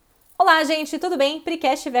Olá, gente, tudo bem?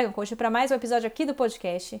 Precast Vegan Coach para mais um episódio aqui do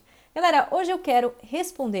podcast. Galera, hoje eu quero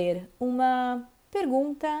responder uma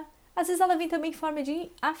pergunta. Às vezes ela vem também em forma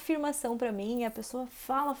de afirmação para mim, a pessoa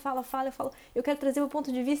fala, eu falo, eu quero trazer o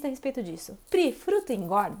ponto de vista a respeito disso. Pri, fruta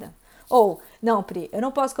engorda? Ou, não, Pri, eu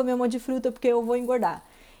não posso comer um monte de fruta porque eu vou engordar.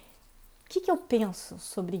 O que eu penso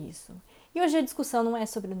sobre isso? E hoje a discussão não é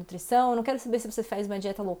sobre nutrição, eu não quero saber se você faz uma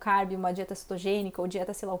dieta low carb, uma dieta cetogênica ou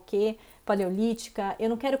dieta sei lá o que, paleolítica. Eu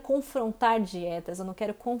não quero confrontar dietas, eu não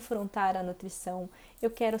quero confrontar a nutrição. Eu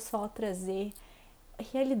quero só trazer a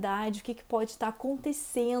realidade, o que pode estar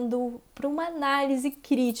acontecendo para uma análise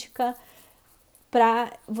crítica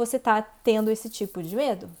para você estar tendo esse tipo de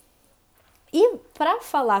medo. E para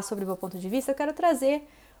falar sobre o meu ponto de vista, eu quero trazer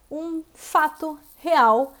um fato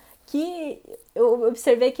real que eu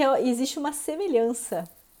observei que existe uma semelhança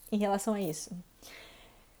em relação a isso.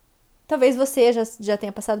 Talvez você já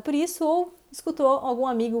tenha passado por isso ou escutou algum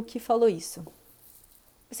amigo que falou isso.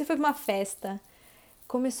 Você foi para uma festa,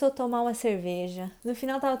 começou a tomar uma cerveja, no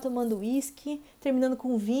final estava tomando uísque, terminando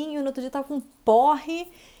com vinho, no outro dia estava com porre,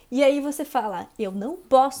 e aí você fala, eu não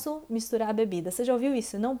posso misturar a bebida. Você já ouviu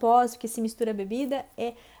isso? Não posso, porque se mistura a bebida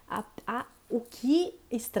é o que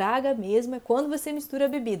estraga mesmo é quando você mistura a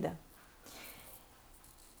bebida.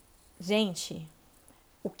 Gente,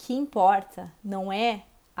 o que importa não é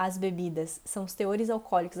as bebidas, são os teores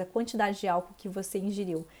alcoólicos, a quantidade de álcool que você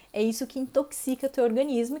ingeriu. É isso que intoxica o teu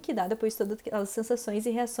organismo e que dá depois todas aquelas sensações e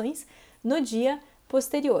reações no dia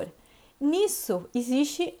posterior. Nisso,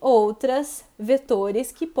 existe outros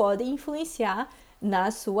vetores que podem influenciar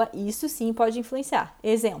na sua... Isso sim pode influenciar.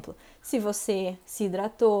 Exemplo, se você se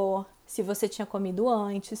hidratou, se você tinha comido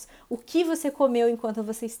antes, o que você comeu enquanto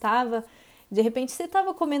você estava... De repente você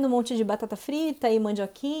estava comendo um monte de batata frita e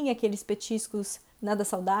mandioquinha, aqueles petiscos nada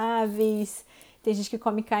saudáveis. Tem gente que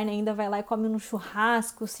come carne e ainda vai lá e come um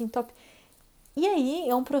churrasco, assim, top. E aí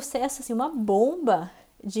é um processo, assim, uma bomba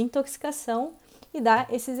de intoxicação e dá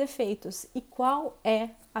esses efeitos. E qual é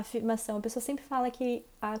a afirmação? A pessoa sempre fala que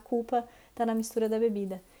a culpa está na mistura da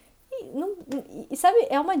bebida. E sabe,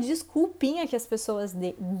 é uma desculpinha que as pessoas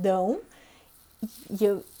dão.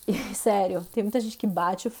 Sério, tem muita gente que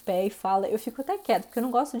bate o pé e fala, eu fico até quieto, porque eu não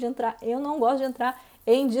gosto de entrar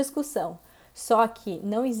em discussão. Só que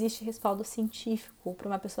não existe respaldo científico para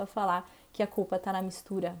uma pessoa falar que a culpa está na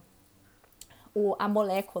mistura. A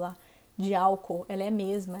molécula de álcool, ela é a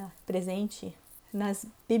mesma, presente nas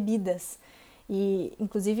bebidas. E,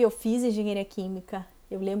 inclusive, eu fiz engenharia química.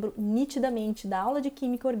 Eu lembro nitidamente da aula de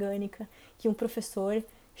química orgânica que um professor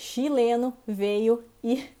chileno veio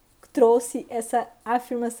e trouxe essa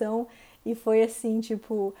afirmação e foi assim,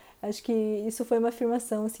 tipo, acho que isso foi uma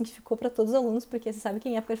afirmação assim que ficou para todos os alunos, porque você sabe que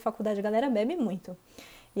em época de faculdade a galera bebe muito.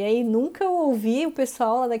 E aí nunca ouvi o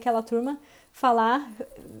pessoal lá daquela turma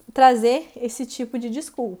trazer esse tipo de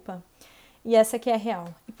desculpa. E essa que é a real.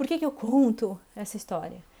 E por que eu conto essa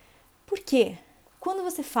história? Por quê? Quando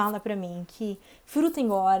você fala pra mim que fruta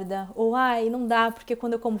engorda, ou ai, não dá porque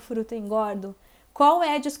quando eu como fruta eu engordo, qual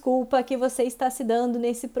é a desculpa que você está se dando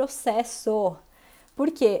nesse processo?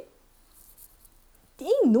 Porque,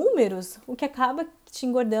 em números, o que acaba te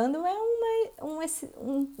engordando é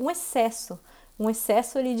um excesso. Um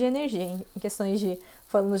excesso ali de energia. Em questões de,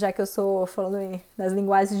 falando já que eu sou falando nas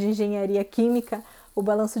linguagens de engenharia química, o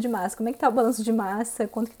balanço de massa. Como é que está o balanço de massa?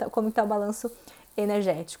 Como que está o balanço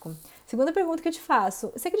energético? Segunda pergunta que eu te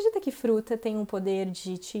faço. Você acredita que fruta tem um poder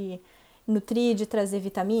de te nutrir, de trazer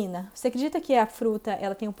vitamina? Você acredita que a fruta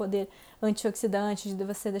ela tem um poder antioxidante de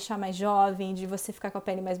você deixar mais jovem, de você ficar com a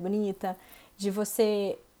pele mais bonita, de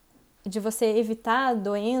você evitar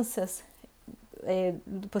doenças,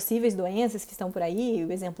 possíveis doenças que estão por aí,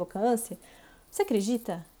 o exemplo câncer? Você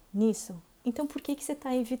acredita nisso? Então por que você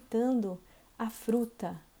está evitando a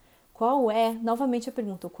fruta? Qual é, novamente eu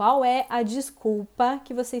pergunto, qual é a desculpa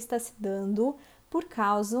que você está se dando por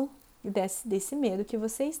causa desse medo que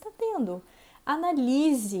você está tendo?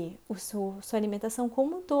 Analise sua alimentação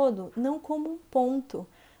como um todo, não como um ponto.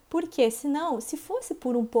 Porque senão, se fosse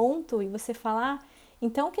por um ponto e você falar,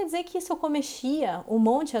 então quer dizer que se eu comer chia, um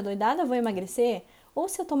monte adoidada, eu vou emagrecer? Ou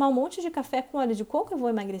se eu tomar um monte de café com óleo de coco, eu vou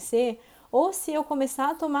emagrecer? Ou se eu começar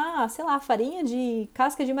a tomar, sei lá, farinha de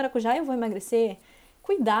casca de maracujá, eu vou emagrecer?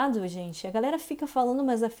 Cuidado, gente. A galera fica falando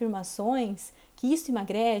umas afirmações que isso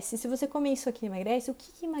emagrece. Se você comer isso aqui, emagrece. O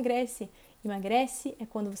que emagrece? Emagrece é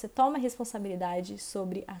quando você toma responsabilidade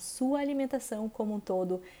sobre a sua alimentação como um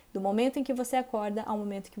todo, do momento em que você acorda ao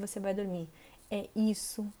momento que você vai dormir. É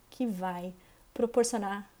isso que vai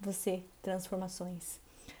proporcionar você transformações.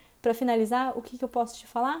 Para finalizar, o que eu posso te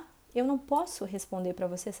falar? Eu não posso responder para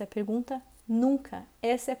você essa pergunta nunca.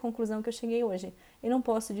 Essa é a conclusão que eu cheguei hoje. Eu não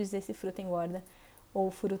posso dizer se fruta engorda ou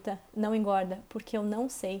fruta não engorda, porque eu não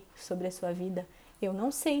sei sobre a sua vida, eu não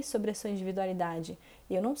sei sobre a sua individualidade,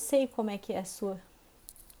 eu não sei como é que é o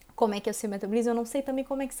seu metabolismo, eu não sei também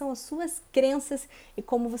como é que são as suas crenças e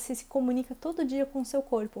como você se comunica todo dia com o seu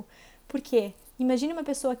corpo. Por quê? Imagine uma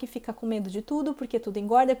pessoa que fica com medo de tudo, porque tudo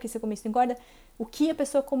engorda, porque você come isso engorda. O que a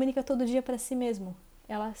pessoa comunica todo dia para si mesmo?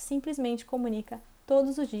 Ela simplesmente comunica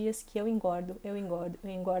todos os dias que eu engordo, eu engordo, eu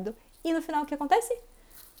engordo. E no final o que acontece?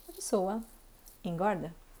 A pessoa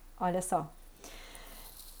engorda. Olha só.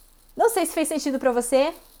 Não sei se fez sentido para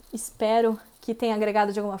você. Espero que tenha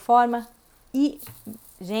agregado de alguma forma. E,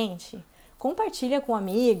 gente, compartilha com um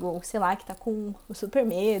amigo, sei lá, que tá com o super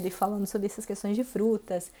medo e falando sobre essas questões de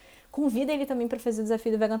frutas. Convida ele também para fazer o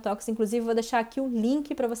desafio do Vegan Talks. Inclusive, vou deixar aqui o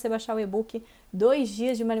link para você baixar o e-book 2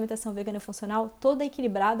 dias de uma alimentação vegana e funcional, toda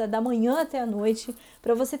equilibrada, da manhã até a noite,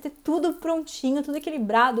 para você ter tudo prontinho, tudo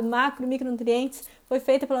equilibrado, macro, micronutrientes. Foi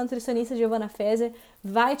feita pela nutricionista Giovanna Feser.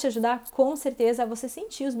 Vai te ajudar, com certeza, a você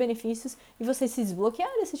sentir os benefícios e você se desbloquear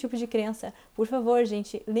desse tipo de crença. Por favor,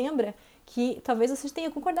 gente, lembra que talvez você tenha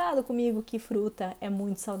concordado comigo que fruta é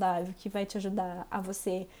muito saudável, que vai te ajudar a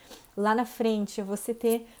você lá na frente, a você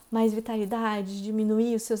ter mais vitalidade,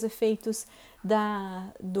 diminuir os seus efeitos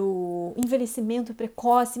do envelhecimento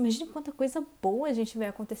precoce. Imagine quanta coisa boa a gente vai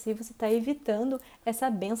acontecer e você está evitando essa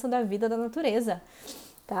bênção da vida da natureza,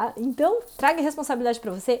 tá? Então, traga responsabilidade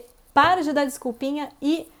para você, para de dar desculpinha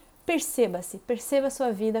e perceba-se, perceba a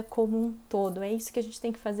sua vida como um todo. É isso que a gente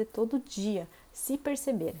tem que fazer todo dia, se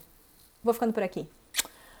perceber. Vou ficando por aqui.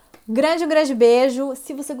 Um grande beijo.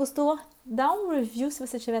 Se você gostou, dá um review se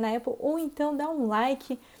você estiver na Apple, ou então dá um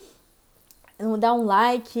like,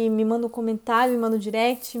 me manda um comentário, me manda um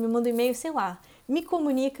direct, me manda um e-mail, sei lá. Me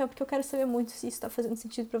comunica, porque eu quero saber muito se isso está fazendo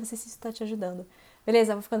sentido para você, se isso está te ajudando.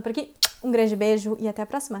 Beleza? Vou ficando por aqui. Um grande beijo e até a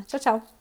próxima. Tchau, tchau!